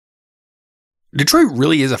Detroit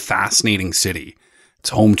really is a fascinating city. It's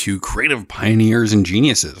home to creative pioneers and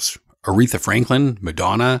geniuses. Aretha Franklin,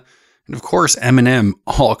 Madonna, and of course Eminem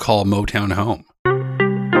all call Motown home.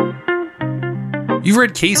 You've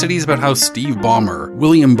read case studies about how Steve Ballmer,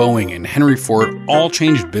 William Boeing, and Henry Ford all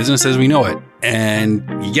changed business as we know it, and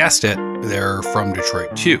you guessed it, they're from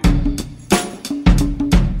Detroit too.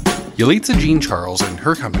 Yelitsa Jean Charles and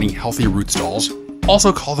her company, Healthy Roots Dolls,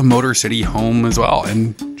 also call the Motor City home as well,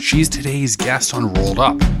 and she's today's guest on Rolled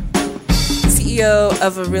Up. CEO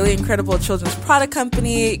of a really incredible children's product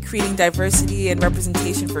company, creating diversity and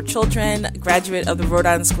representation for children, graduate of the Rhode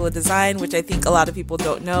Island School of Design, which I think a lot of people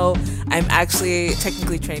don't know. I'm actually a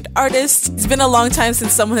technically trained artist. It's been a long time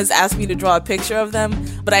since someone has asked me to draw a picture of them,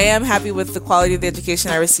 but I am happy with the quality of the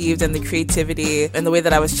education I received and the creativity and the way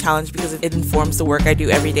that I was challenged because it informs the work I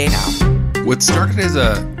do every day now. What started as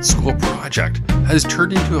a school project has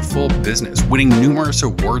turned into a full business, winning numerous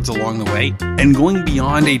awards along the way and going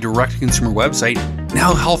beyond a direct-to-consumer website.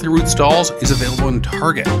 Now Healthy Roots Dolls is available in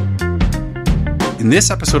Target. In this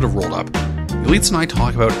episode of Rolled Up, Yelitsa and I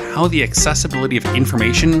talk about how the accessibility of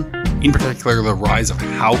information, in particular the rise of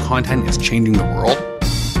how content is changing the world,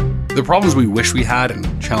 the problems we wish we had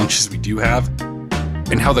and challenges we do have,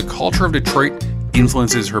 and how the culture of Detroit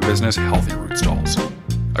influences her business, Healthy Roots Dolls.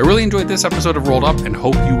 I really enjoyed this episode of Rolled Up and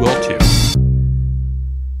hope you will too.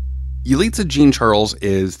 Yelitsa Jean Charles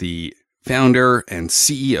is the founder and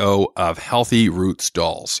CEO of Healthy Roots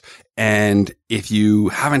Dolls. And if you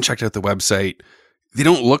haven't checked out the website, they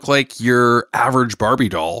don't look like your average Barbie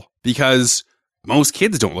doll because most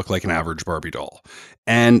kids don't look like an average Barbie doll.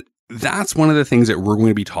 And that's one of the things that we're going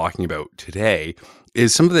to be talking about today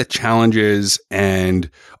is some of the challenges and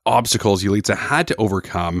obstacles Yelitsa had to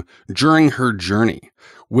overcome during her journey,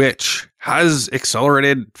 which has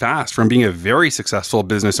accelerated fast from being a very successful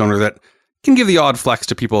business owner that can give the odd flex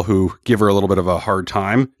to people who give her a little bit of a hard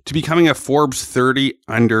time to becoming a Forbes 30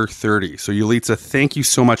 under 30. So Yelitsa, thank you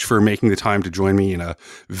so much for making the time to join me in a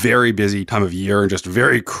very busy time of year and just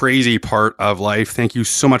very crazy part of life. Thank you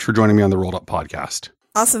so much for joining me on the Rolled Up podcast.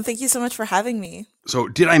 Awesome. Thank you so much for having me. So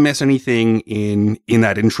did I miss anything in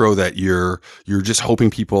that intro that you're just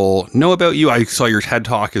hoping people know about you? I saw your TED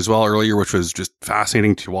Talk as well earlier, which was just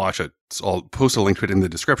fascinating to watch. I'll post a link to it in the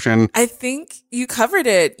description. I think you covered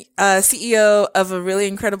it. CEO of a really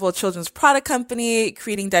incredible children's product company,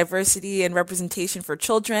 creating diversity and representation for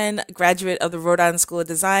children, graduate of the Rhode Island School of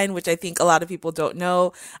Design, which I think a lot of people don't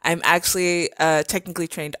know. I'm actually a technically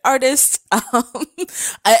trained artist.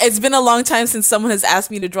 It's been a long time since someone has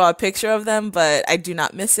asked me to draw a picture of them, but I do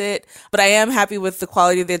not miss it. But I am happy with the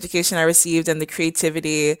quality of the education I received and the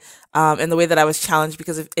creativity and the way that I was challenged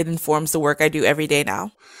because it informs the work I do every day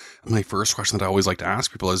now. My first question that I always like to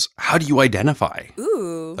ask people is, how do you identify?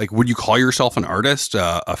 Ooh. Like, would you call yourself an artist,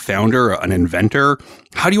 a founder, an inventor?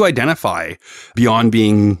 How do you identify beyond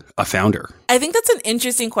being a founder? I think that's an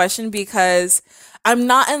interesting question because I'm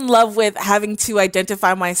not in love with having to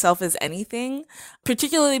identify myself as anything,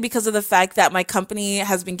 particularly because of the fact that my company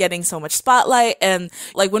has been getting so much spotlight. And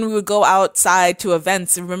like when we would go outside to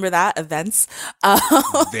events, remember that? Events?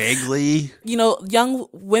 Vaguely. You know, young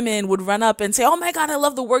women would run up and say, "Oh my God, I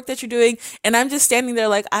love the work that you're doing." And I'm just standing there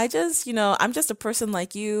like, I'm just a person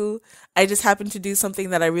like you. I just happen to do something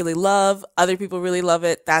that I really love. Other people really love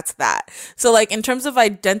it. That's that. So like in terms of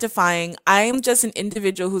identifying, I am just an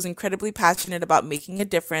individual who's incredibly passionate about making a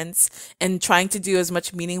difference and trying to do as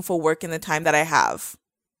much meaningful work in the time that I have.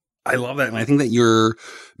 I love that. And I think that your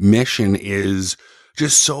mission is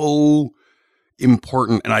just so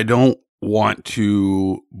important. And I don't want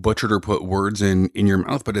to butcher it or put words in your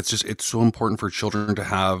mouth, but it's so important for children to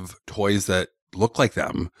have toys that look like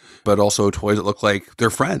them, but also toys that look like their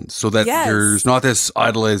friends, so that there's not this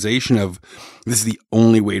idolization of this is the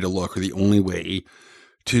only way to look or the only way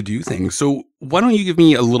to do things. So why don't you give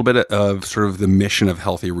me a little bit of sort of the mission of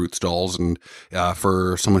Healthy Roots Dolls, and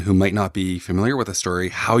for someone who might not be familiar with the story,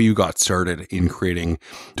 how you got started in creating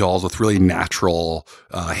dolls with really natural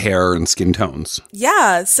hair and skin tones.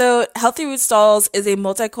 Yeah, so Healthy Roots Dolls is a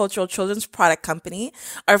multicultural children's product company.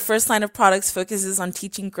 Our first line of products focuses on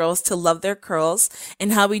teaching girls to love their curls,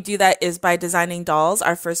 and how we do that is by designing dolls,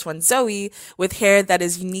 our first one, Zoe, with hair that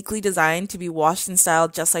is uniquely designed to be washed and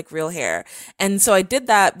styled just like real hair. And so I did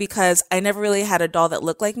that because I never really had a doll that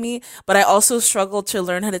looked like me, but I also struggled to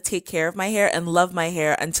learn how to take care of my hair and love my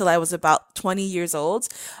hair until I was about 20 years old.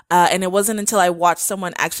 And it wasn't until I watched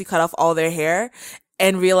someone actually cut off all their hair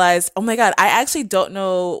and realized, oh my God, I actually don't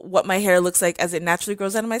know what my hair looks like as it naturally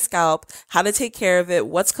grows out of my scalp, how to take care of it,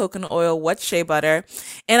 what's coconut oil, what's shea butter.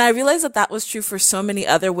 And I realized that that was true for so many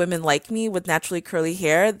other women like me with naturally curly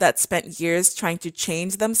hair that spent years trying to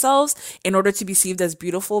change themselves in order to be perceived as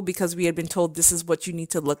beautiful because we had been told this is what you need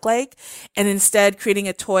to look like. And instead creating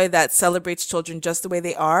a toy that celebrates children just the way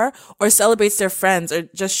they are, or celebrates their friends, or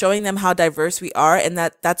just showing them how diverse we are, and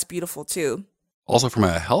that's beautiful too. Also, from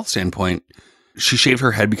a health standpoint, she shaved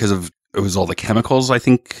her head because of it was all the chemicals. I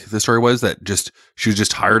think the story was that she was just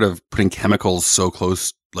tired of putting chemicals so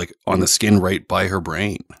close, like on the skin, right by her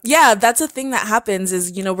brain. Yeah, that's a thing that happens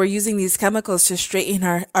is, we're using these chemicals to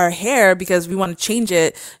straighten our hair because we want to change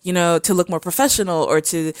it, to look more professional or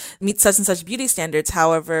to meet such and such beauty standards.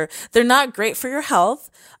 However, they're not great for your health.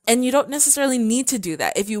 And you don't necessarily need to do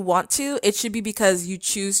that. If you want to, it should be because you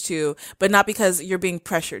choose to, but not because you're being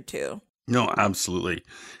pressured to. No, absolutely.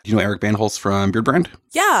 Do you know Eric Banholz from Beard Brand?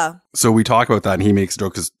 Yeah. So we talk about that, and he makes a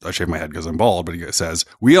joke because I shave my head because I'm bald, but he says,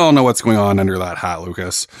 we all know what's going on under that hat,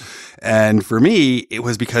 Lucas. And for me, it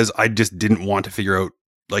was because I just didn't want to figure out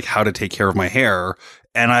like how to take care of my hair.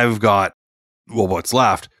 And I've got, what's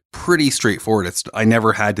left, pretty straightforward. I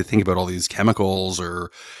never had to think about all these chemicals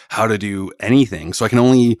or how to do anything. So I can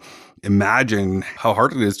only imagine how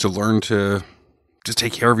hard it is to learn to just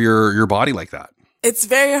take care of your body like that. It's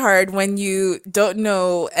very hard when you don't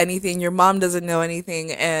know anything, your mom doesn't know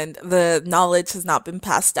anything, and the knowledge has not been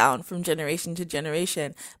passed down from generation to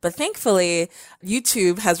generation. But thankfully,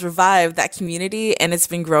 YouTube has revived that community, and it's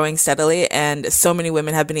been growing steadily, and so many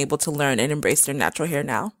women have been able to learn and embrace their natural hair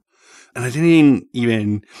now. And I didn't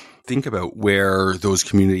even think about where those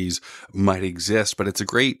communities might exist, but it's a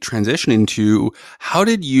great transition into how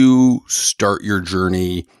did you start your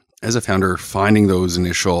journey as a founder, finding those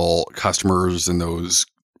initial customers and those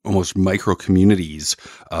almost micro communities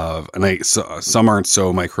some aren't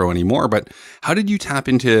so micro anymore, but how did you tap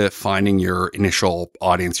into finding your initial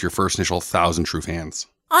audience, your first initial 1,000 true fans?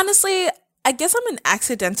 Honestly, I guess I'm an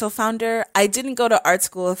accidental founder. I didn't go to art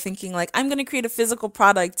school thinking like I'm going to create a physical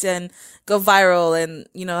product and go viral and,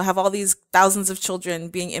 have all these thousands of children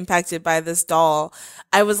being impacted by this doll.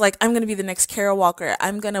 I was like, I'm going to be the next Kara Walker.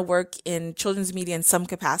 I'm going to work in children's media in some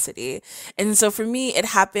capacity. And so for me, it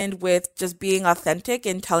happened with just being authentic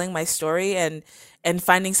and telling my story and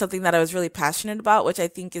finding something that I was really passionate about, which I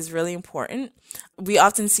think is really important. We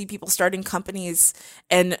often see people starting companies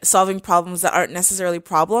and solving problems that aren't necessarily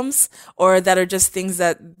problems or that are just things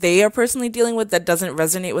that they are personally dealing with that doesn't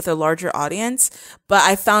resonate with a larger audience. But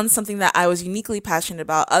I found something that I was uniquely passionate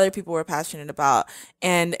about, other people were passionate about.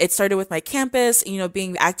 And it started with my campus,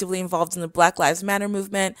 being actively involved in the Black Lives Matter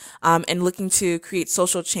movement, and looking to create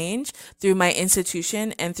social change through my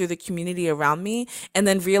institution and through the community around me. And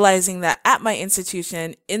then realizing that at my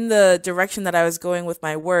institution, in the direction that I was going with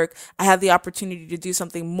my work, I had the opportunity to do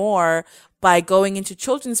something more by going into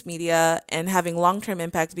children's media and having long-term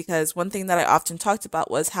impact, because one thing that I often talked about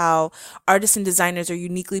was how artists and designers are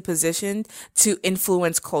uniquely positioned to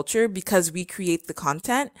influence culture because we create the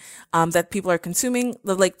content that people are consuming.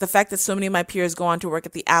 Like the fact that so many of my peers go on to work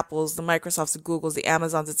at the Apples, the Microsofts, the Googles, the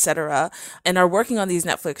Amazons, etc., and are working on these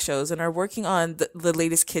Netflix shows and are working on the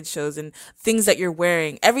latest kids shows and things that you're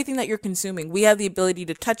wearing, everything that you're consuming, we have the ability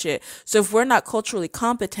to touch it. So if we're not culturally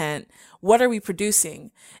competent, what are we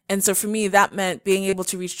producing? And so for me, that meant being able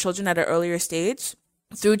to reach children at an earlier stage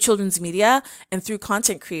through children's media and through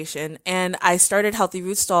content creation. And I started Healthy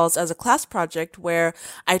Roots Dolls as a class project where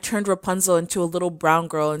I turned Rapunzel into a little brown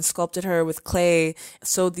girl and sculpted her with clay,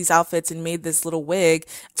 sewed these outfits and made this little wig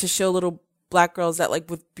to show little Black girls that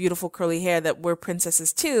with beautiful curly hair that were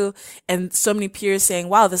princesses too. And so many peers saying,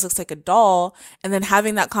 wow, this looks like a doll. And then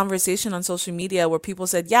having that conversation on social media where people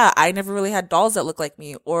said, yeah, I never really had dolls that look like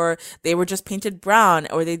me, or they were just painted brown,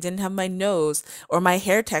 or they didn't have my nose or my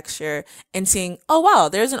hair texture, and saying, oh, wow,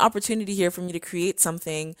 there's an opportunity here for me to create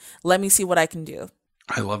something. Let me see what I can do.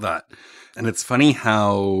 I love that. And it's funny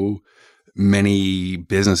how many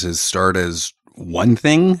businesses start as one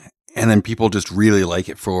thing and then people just really like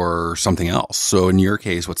it for something else. So in your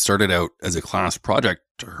case, what started out as a class project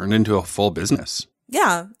turned into a full business.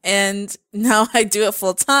 Yeah. And now I do it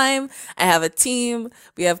full time. I have a team.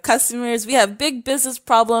 We have customers. We have big business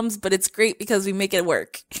problems, but it's great because we make it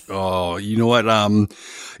work. Oh, you know what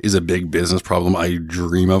is a big business problem I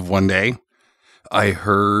dream of one day? I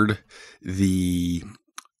heard the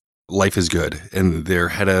Life is Good and their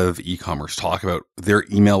head of e-commerce talk about their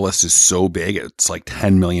email list is so big, it's like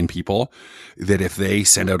 10 million people, that if they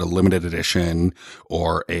send out a limited edition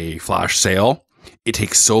or a flash sale, it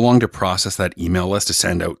takes so long to process that email list to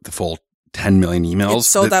send out the full 10 million emails. It's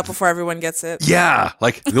sold out before everyone gets it. Yeah,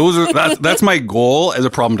 like that's my goal as a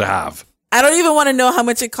problem to have. I don't even want to know how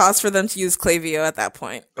much it costs for them to use Klaviyo at that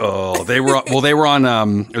point. Oh, they were on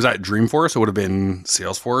it was at Dreamforce, so it would have been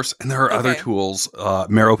Salesforce, and there are other tools.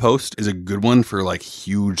 Maropost is a good one for like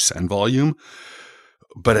huge send volume.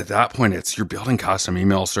 But at that point, you're building custom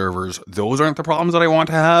email servers. Those aren't the problems that I want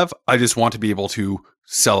to have. I just want to be able to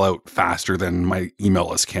sell out faster than my email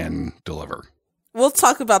list can deliver. We'll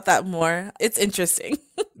talk about that more. It's interesting.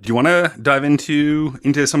 Do you want to dive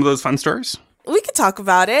into some of those fun stories? We could talk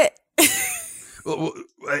about it.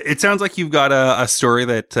 It sounds like you've got a story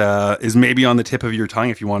that is maybe on the tip of your tongue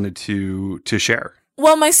if you wanted to share.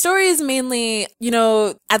 Well, my story is mainly,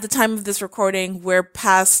 at the time of this recording, we're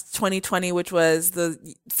past 2020, which was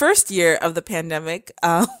the first year of the pandemic,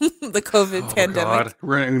 the COVID pandemic. God.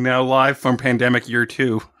 We're now live from pandemic year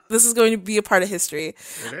 2. This is going to be a part of history.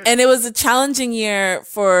 And it was a challenging year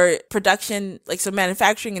for production, so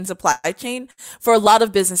manufacturing and supply chain for a lot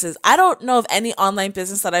of businesses. I don't know of any online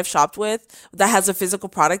business that I've shopped with that has a physical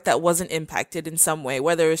product that wasn't impacted in some way,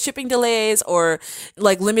 whether it was shipping delays or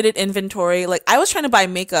limited inventory. I was trying to buy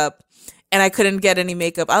makeup and I couldn't get any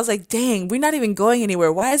makeup. I was like, dang, we're not even going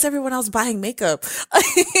anywhere. Why is everyone else buying makeup?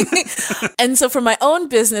 And so for my own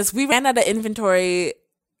business, we ran out of inventory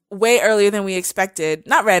way earlier than we expected.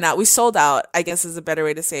 Not ran out, we sold out, I guess is a better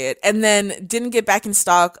way to say it. And then didn't get back in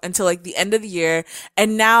stock until the end of the year.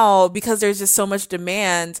 And now, because there's just so much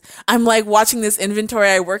demand, I'm watching this inventory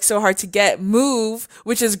I worked so hard to get move,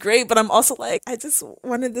 which is great. But I'm also I just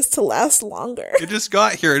wanted this to last longer. It just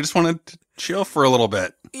got here. I just wanted to chill for a little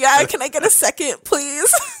bit. Yeah, can I get a second,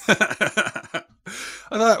 please? I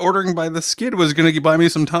thought ordering by the skid was going to buy me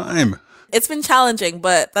some time. It's been challenging,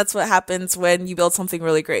 but that's what happens when you build something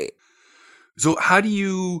really great. So how do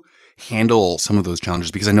you handle some of those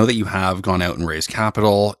challenges? Because I know that you have gone out and raised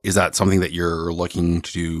capital. Is that something that you're looking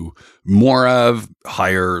to do more of?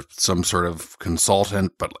 Hire some sort of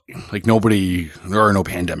consultant? But there are no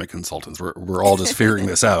pandemic consultants. We're all just figuring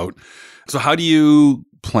this out. So how do you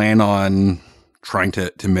plan on trying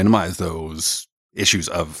to minimize those issues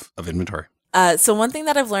of inventory? So one thing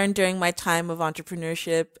that I've learned during my time of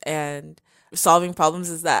entrepreneurship and solving problems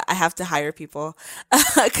is that I have to hire people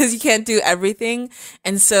because you can't do everything.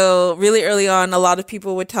 And so really early on, a lot of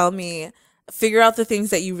people would tell me, figure out the things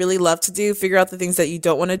that you really love to do, figure out the things that you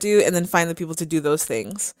don't want to do, and then find the people to do those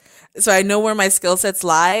things. So I know where my skill sets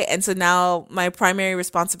lie. And so now my primary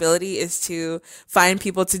responsibility is to find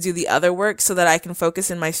people to do the other work so that I can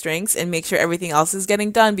focus in my strengths and make sure everything else is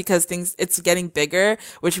getting done, because it's getting bigger,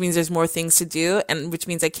 which means there's more things to do, and which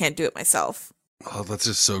means I can't do it myself. Oh, that's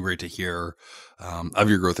just so great to hear of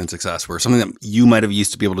your growth and success, where something that you might have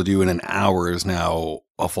used to be able to do in an hour is now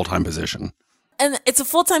a full-time position. And it's a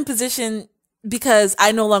full-time position because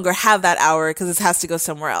I no longer have that hour because it has to go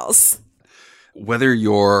somewhere else. Whether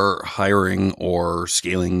you're hiring or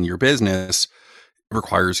scaling your business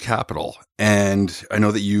requires capital. And I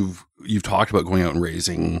know that you've talked about going out and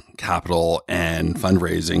raising capital and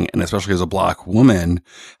fundraising, and especially as a Black woman,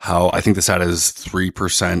 how I think the stat is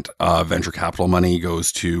 3% of venture capital money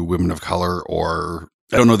goes to women of color, or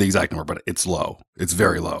I don't know the exact number, but it's low. It's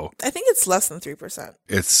very low. I think it's less than 3%.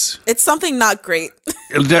 It's something not great.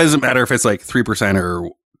 It doesn't matter if it's 3%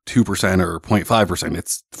 or 2% or 0.5%.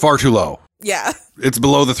 It's far too low. Yeah. It's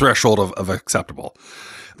below the threshold of acceptable.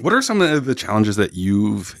 What are some of the challenges that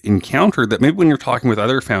you've encountered that maybe when you're talking with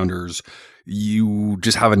other founders, you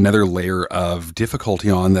just have another layer of difficulty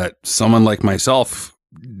on that someone like myself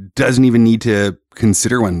doesn't even need to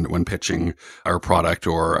consider when pitching our product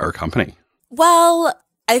or our company? Well,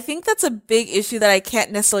 I think that's a big issue that I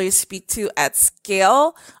can't necessarily speak to at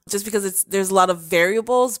scale, just because there's a lot of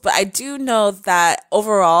variables. But I do know that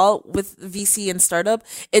overall with VC and startup,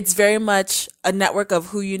 it's very much a network of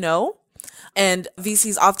who you know. And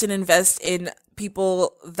VCs often invest in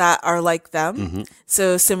people that are like them. Mm-hmm.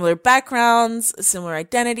 So similar backgrounds, similar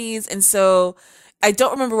identities. And so I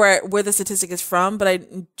don't remember where the statistic is from, but I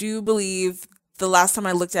do believe the last time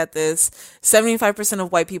I looked at this, 75%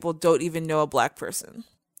 of white people don't even know a Black person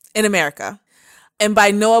in America. And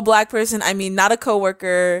by know a Black person, I mean not a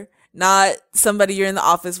coworker, not somebody you're in the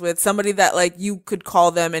office with, somebody that you could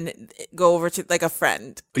call them and go over to a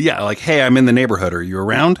friend. Yeah, hey, I'm in the neighborhood. Are you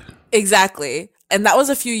around? Exactly. And that was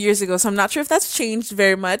a few years ago. So I'm not sure if that's changed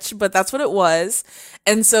very much, but that's what it was.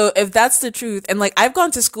 And so if that's the truth, and I've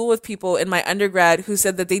gone to school with people in my undergrad who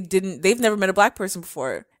said that they've never met a Black person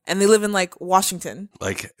before. and they live in like Washington.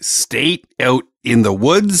 Like state out in the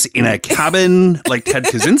woods in a cabin like Ted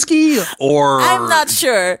Kaczynski, or I'm not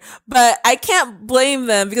sure, but I can't blame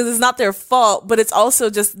them because it's not their fault, but it's also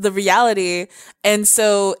just the reality. And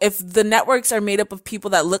so if the networks are made up of people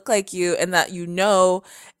that look like you and that you know,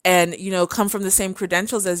 and, you know, come from the same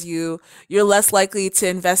credentials as you, you're less likely to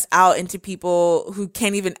invest out into people who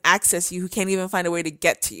can't even access you, who can't even find a way to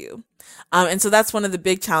get to you. And so that's one of the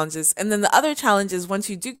big challenges. And then the other challenge is once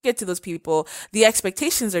you do get to those people, the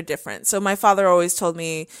expectations are different. So my father always told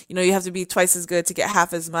me, you know, you have to be twice as good to get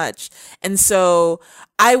half as much. And so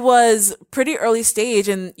I was pretty early stage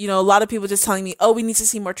and, you know, a lot of people just telling me, oh, we need to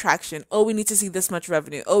see more traction. Oh, we need to see this much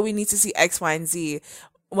revenue. Oh, we need to see X, Y, and Z.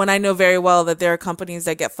 When I know very well that there are companies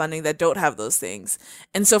that get funding that don't have those things.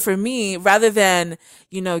 And so for me, rather than,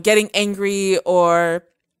 you know, getting angry or,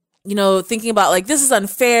 you know, thinking about like, this is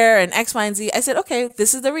unfair and X, Y, and Z, I said, okay,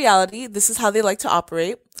 this is the reality. This is how they like to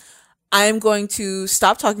operate. I am going to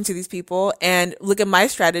stop talking to these people and look at my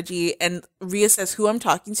strategy and reassess who I'm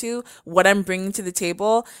talking to, what I'm bringing to the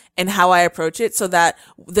table, and how I approach it so that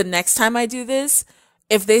the next time I do this,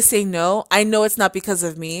 if they say no, I know it's not because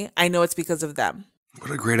of me. I know it's because of them.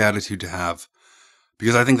 What a great attitude to have.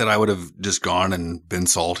 Because I think that I would have just gone and been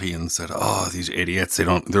salty and said, oh, these idiots,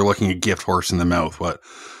 they're looking a gift horse in the mouth. What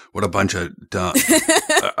a bunch of dumb.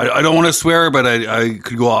 I don't want to swear, but I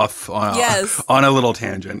could go off on a little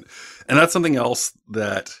tangent. And that's something else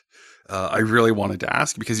that I really wanted to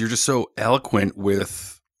ask because you're just so eloquent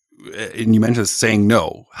with, and you mentioned saying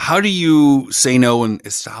no. How do you say no and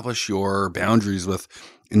establish your boundaries with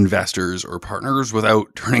investors or partners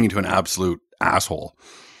without turning into an absolute asshole?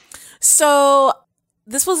 So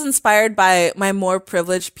this was inspired by my more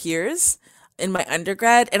privileged peers in my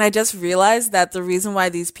undergrad. And I just realized that the reason why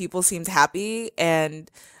these people seemed happy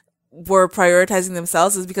and were prioritizing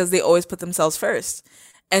themselves is because they always put themselves first.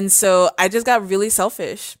 And so I just got really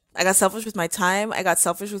selfish. I got selfish with my time. I got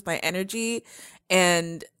selfish with my energy.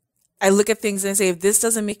 And I look at things and I say, if this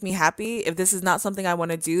doesn't make me happy, if this is not something I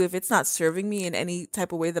want to do, if it's not serving me in any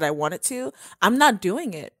type of way that I want it to, I'm not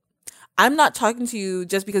doing it. I'm not talking to you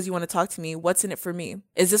just because you want to talk to me. What's in it for me?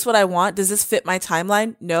 Is this what I want? Does this fit my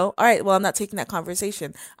timeline? No. All right. Well, I'm not taking that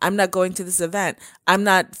conversation. I'm not going to this event. I'm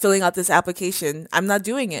not filling out this application. I'm not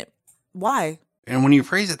doing it. Why? And when you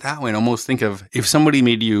phrase it that way, I almost think of if somebody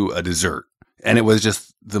made you a dessert and it was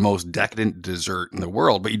just the most decadent dessert in the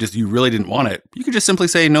world, but you really didn't want it, you could just simply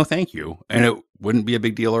say, no, thank you. And it wouldn't be a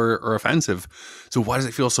big deal or offensive. So why does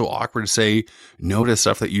it feel so awkward to say no to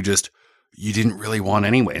stuff that you didn't really want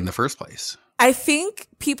anyway in the first place? I think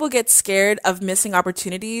people get scared of missing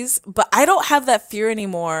opportunities, but I don't have that fear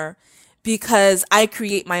anymore because I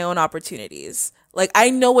create my own opportunities. Like, I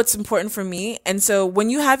know what's important for me. And so when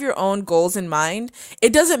you have your own goals in mind,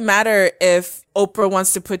 it doesn't matter if Oprah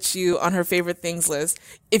wants to put you on her favorite things list.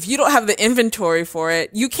 If you don't have the inventory for it,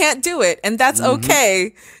 you can't do it. And that's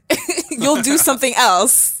okay. You'll do something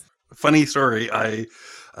else. Funny story. Do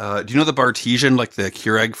you know the Bartesian, like the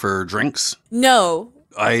Keurig for drinks? No.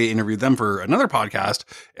 I interviewed them for another podcast,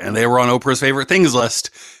 and they were on Oprah's favorite things list.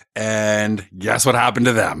 And guess what happened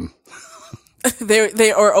to them?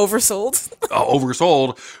 They are oversold.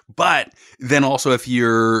 Oversold. But then also if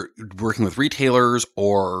you're working with retailers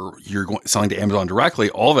or you're selling to Amazon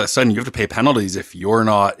directly, all of a sudden you have to pay penalties if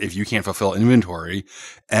you can't fulfill inventory.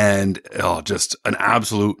 And just an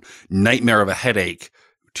absolute nightmare of a headache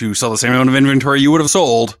to sell the same amount of inventory you would have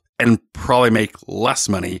sold and probably make less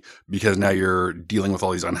money because now you're dealing with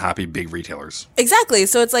all these unhappy big retailers. Exactly.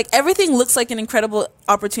 So it's like everything looks like an incredible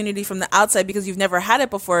opportunity from the outside because you've never had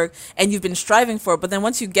it before and you've been striving for it. But then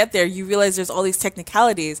once you get there, you realize there's all these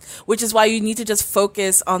technicalities, which is why you need to just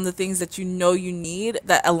focus on the things that you know you need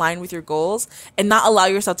that align with your goals and not allow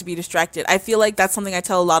yourself to be distracted. I feel like that's something I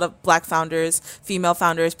tell a lot of Black founders, female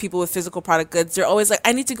founders, people with physical product goods. They're always like,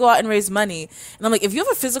 I need to go out and raise money. And I'm like, if you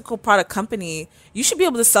have a physical product company, you should be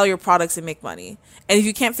able to sell your products and make money. And if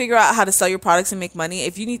you can't figure out how to sell your products and make money,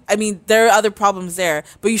 there are other problems there,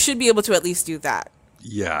 but you should be able to at least do that.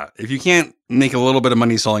 Yeah. If you can't make a little bit of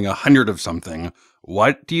money selling 100 of something,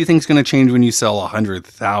 what do you think is going to change when you sell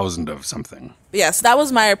 100,000 of something? Yeah. So that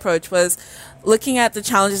was my approach, was looking at the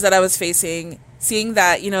challenges that I was facing, seeing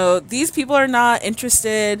that, these people are not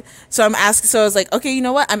interested. So I was like, okay, you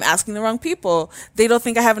know what? I'm asking the wrong people. They don't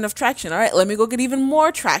think I have enough traction. All right, let me go get even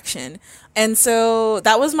more traction. And so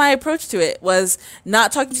that was my approach to it, was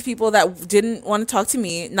not talking to people that didn't want to talk to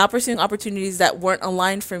me, not pursuing opportunities that weren't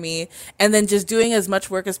aligned for me, and then just doing as much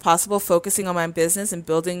work as possible, focusing on my business and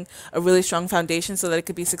building a really strong foundation so that it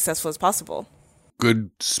could be successful as possible.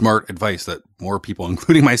 Good, smart advice that more people,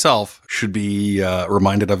 including myself, should be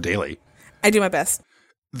reminded of daily. I do my best.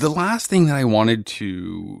 The last thing that I wanted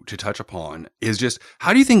to touch upon is just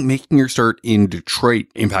how do you think making your start in Detroit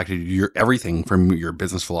impacted your everything from your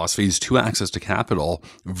business philosophies to access to capital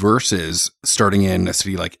versus starting in a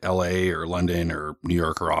city like LA or London or New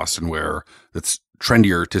York or Austin where it's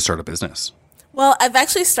trendier to start a business? Well, I've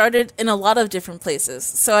actually started in a lot of different places.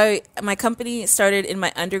 So my company started in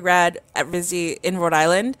my undergrad at RISD in Rhode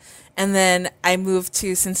Island, and then I moved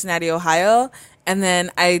to Cincinnati, Ohio, and then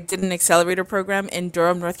I did an accelerator program in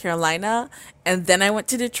Durham, North Carolina, and then I went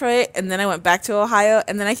to Detroit, and then I went back to Ohio,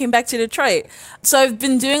 and then I came back to Detroit. So I've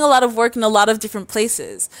been doing a lot of work in a lot of different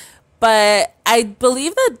places. But I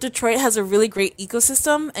believe that Detroit has a really great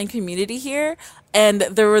ecosystem and community here. And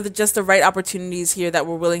there were just the right opportunities here that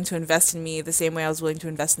were willing to invest in me the same way I was willing to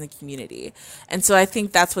invest in the community. And so I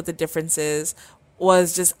think that's what the difference is,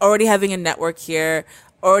 was just already having a network here,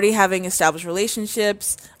 already having established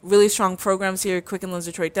relationships, really strong programs here, Quicken Loans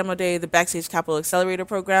Detroit Demo Day, the Backstage Capital Accelerator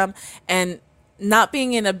Program, and not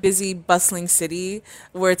being in a busy, bustling city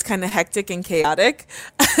where it's kind of hectic and chaotic,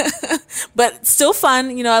 but still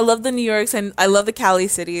fun. You know, I love the New Yorks and I love the Cali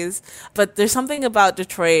cities, but there's something about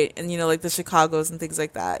Detroit and, you know, like the Chicagos and things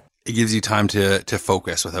like that. It gives you time to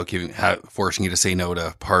focus without forcing you to say no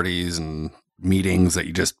to parties and meetings that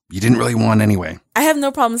you didn't really want anyway. I have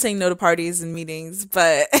no problem saying no to parties and meetings,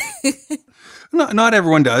 but not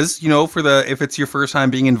everyone does. You know, if it's your first time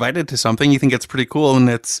being invited to something, you think it's pretty cool, and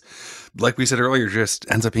it's like we said earlier, just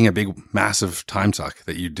ends up being a big, massive time suck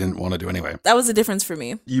that you didn't want to do anyway. That was the difference for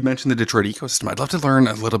me. You mentioned the Detroit ecosystem. I'd love to learn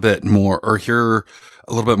a little bit more or hear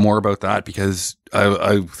a little bit more about that because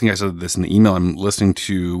I think I said this in the email. I'm listening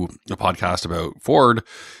to a podcast about Ford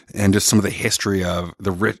and just some of the history of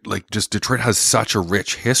the rich, like just Detroit has such a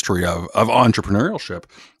rich history of entrepreneurship.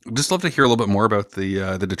 I'd just love to hear a little bit more about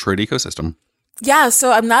the Detroit ecosystem. Yeah,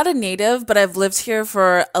 so I'm not a native, but I've lived here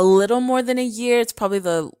for a little more than a year. It's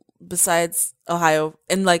probably besides Ohio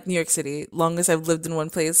and like New York City, longest I've lived in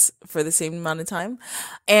one place for the same amount of time.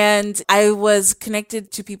 And I was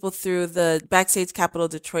connected to people through the Backstage Capital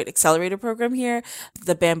Detroit Accelerator Program here,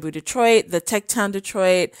 the Bamboo Detroit, the Tech Town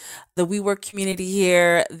Detroit, the WeWork community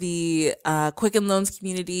here, the Quicken Loans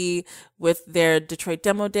community with their Detroit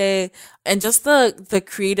Demo Day, and just the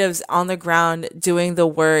creatives on the ground doing the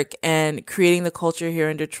work and creating the culture here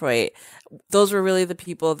in Detroit. Those were really the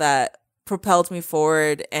people that propelled me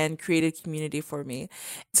forward and created community for me.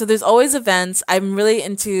 So there's always events. I'm really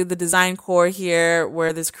into the design core here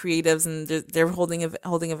where there's creatives and they're holding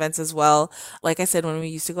events as well. Like I said, when we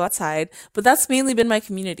used to go outside, but that's mainly been my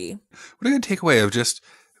community. What a good takeaway of just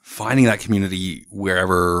finding that community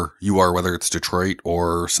wherever you are, whether it's Detroit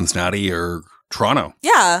or Cincinnati or Toronto.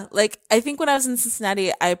 Yeah. Like I think when I was in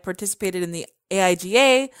Cincinnati, I participated in the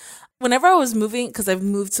AIGA. Whenever I was moving, because I've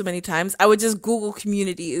moved so many times, I would just Google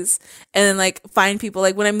communities and then like find people.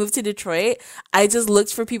 Like when I moved to Detroit, I just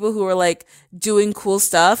looked for people who were like doing cool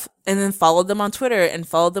stuff and then followed them on Twitter and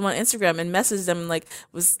followed them on Instagram and messaged them and like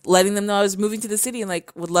was letting them know I was moving to the city and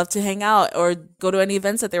like would love to hang out or go to any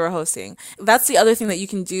events that they were hosting. That's the other thing that you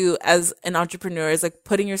can do as an entrepreneur is like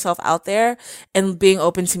putting yourself out there and being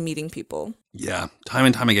open to meeting people. Yeah. Time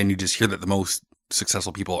and time again, you just hear that the most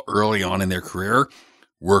successful people early on in their career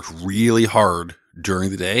worked really hard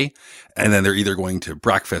during the day, and then they're either going to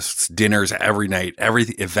breakfasts, dinners every night, every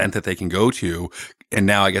event that they can go to. And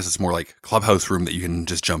now I guess it's more like Clubhouse room that you can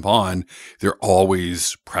just jump on. They're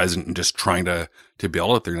always present and just trying to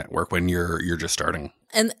build up their network when you're just starting.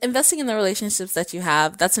 And investing in the relationships that you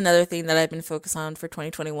have, that's another thing that I've been focused on for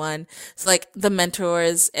 2021. It's like the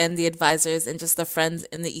mentors and the advisors and just the friends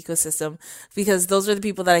in the ecosystem, because those are the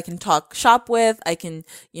people that I can talk shop with. I can,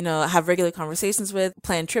 you know, have regular conversations with,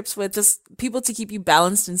 plan trips with, just people to keep you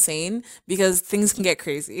balanced and sane because things can get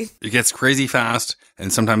crazy. It gets crazy fast.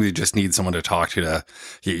 And sometimes you just need someone to talk to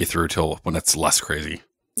get you through till when it's less crazy.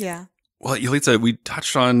 Yeah. Well, Yelitsa, we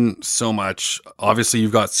touched on so much. Obviously,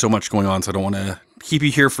 you've got so much going on, so I don't want to keep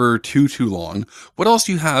you here for too long. What else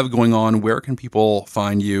do you have going on? Where can people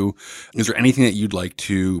find you? Is there anything that you'd like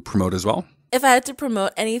to promote as well? If I had to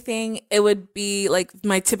promote anything, it would be like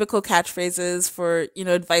my typical catchphrases for, you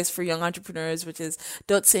know, advice for young entrepreneurs, which is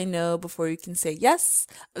don't say no before you can say yes.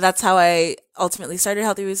 That's how I ultimately started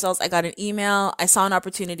Healthy Results. I got an email. I saw an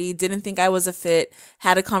opportunity, didn't think I was a fit,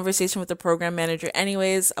 had a conversation with the program manager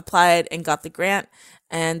anyways, applied and got the grant,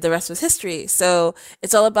 and the rest was history. So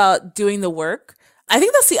it's all about doing the work. I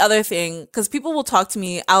think that's the other thing, because people will talk to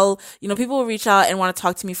me. People will reach out and want to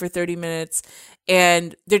talk to me for 30 minutes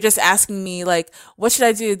and they're just asking me like, what should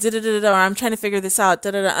I do? Or I'm trying to figure this out.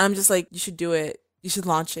 I'm just like, you should do it. You should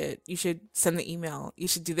launch it. You should send the email. You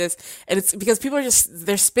should do this. And it's because people are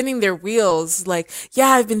they're spinning their wheels like, yeah,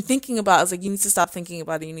 I've been thinking about it. It's like, you need to stop thinking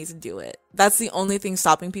about it. You need to do it. That's the only thing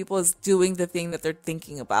stopping people, is doing the thing that they're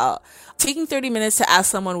thinking about. Taking 30 minutes to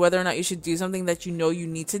ask someone whether or not you should do something that you know you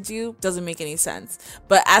need to do doesn't make any sense.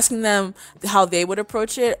 But asking them how they would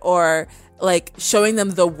approach it, or like showing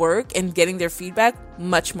them the work and getting their feedback,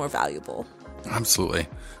 much more valuable. Absolutely.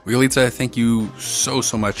 Well, Yelitsa, thank you so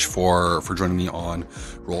much for joining me on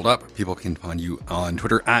Rolled Up. People can find you on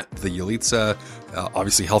Twitter at the Yelitsa,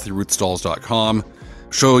 obviously healthyrootsdolls.com.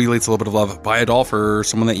 Show Yelitsa a little bit of love. Buy a doll for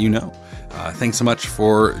someone that you know. Thanks so much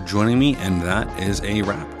for joining me, and that is a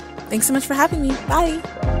wrap. Thanks so much for having me. Bye.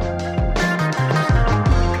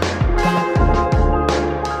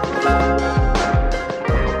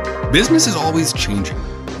 Business is always changing.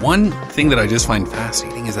 One thing that I just find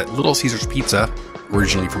fascinating is that Little Caesars Pizza,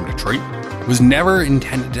 originally from Detroit, was never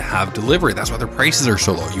intended to have delivery. That's why their prices are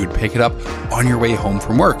so low. You would pick it up on your way home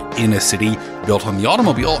from work in a city built on the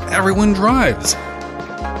automobile everyone drives.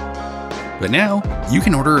 But now, you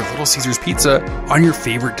can order Little Caesars Pizza on your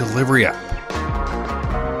favorite delivery app.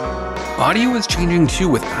 Audio is changing too,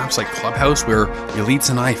 with apps like Clubhouse, where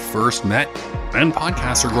Yelitsa and I first met, and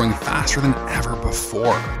podcasts are growing faster than ever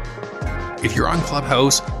before. If you're on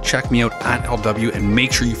Clubhouse, check me out at LW and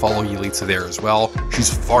make sure you follow Yelitsa there as well.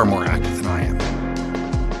 She's far more active than I am.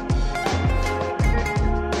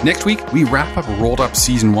 Next week, we wrap up Rolled Up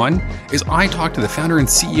Season 1 as I talk to the founder and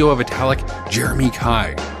CEO of Italic, Jeremy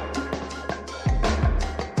Kai.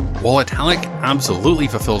 While Italic absolutely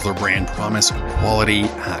fulfills their brand promise, quality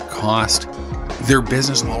at cost, their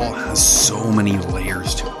business model has so many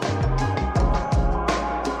layers to it.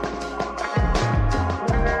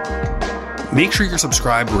 Make sure you're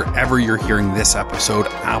subscribed wherever you're hearing this episode: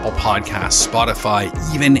 Apple Podcasts, Spotify,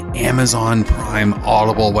 even Amazon Prime,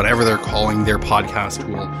 Audible, whatever they're calling their podcast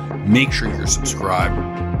tool. Make sure you're subscribed.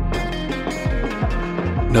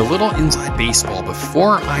 And a little inside baseball: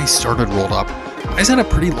 before I started Rolled Up, I set a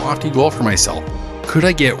pretty lofty goal for myself. Could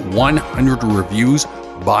I get 100 reviews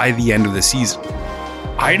by the end of the season?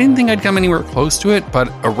 I didn't think I'd come anywhere close to it,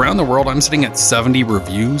 but around the world, I'm sitting at 70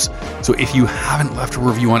 reviews. So if you haven't left a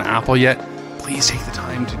review on Apple yet, please take the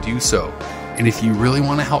time to do so. And if you really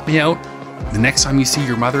want to help me out, the next time you see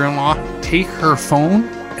your mother-in-law, take her phone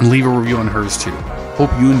and leave a review on hers too.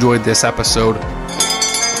 Hope you enjoyed this episode.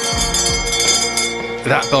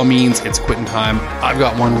 That bell means it's quitting time. I've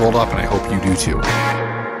got one rolled up, and I hope you do too.